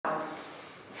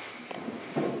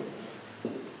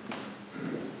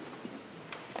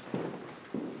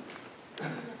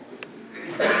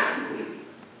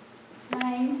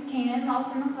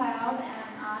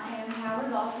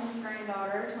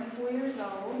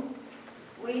council.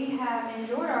 We have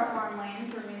enjoyed our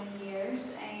farmland for many years,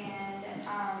 and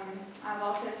I've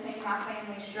also seen my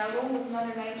family struggle with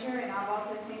Mother Nature, and I've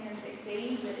also seen them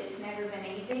succeed, but it's never been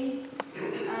easy.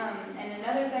 And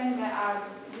another thing that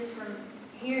just from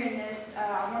hearing this,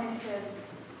 I wanted to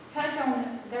touch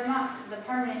on, they're not the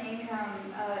permanent income,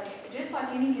 just like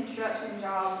any construction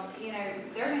job,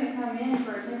 they're going to come in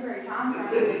for a temporary time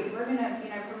frame. We're going to,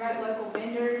 promote local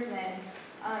vendors,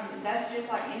 and that's just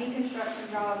like any construction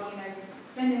job,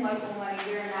 spending local money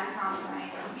during that time frame.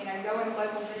 Going to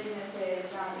local businesses,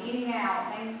 eating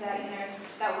out, things that,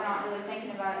 that we're not really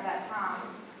thinking about at that time.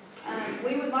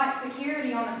 We would like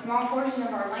security on a small portion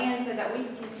of our land so that we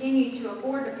can continue to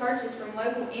afford to purchase from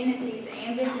local entities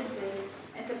and businesses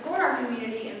and support our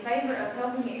community in favor of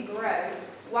helping it grow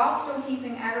while still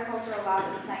keeping agriculture alive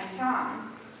at the same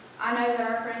time. I know that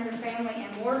our friends and family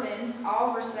in Morven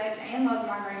all respect and love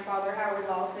my grandfather, Howard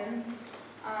Lawson.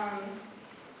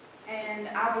 And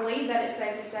I believe that it's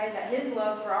safe to say that his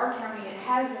love for our county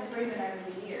has been proven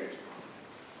over the years.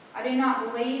 I do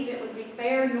not believe it would be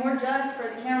fair nor just for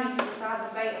the county to decide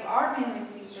the fate of our family's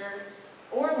future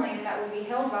or land that will be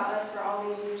held by us for all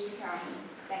these years to come.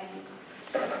 Thank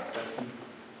you.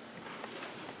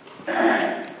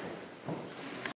 Thank you.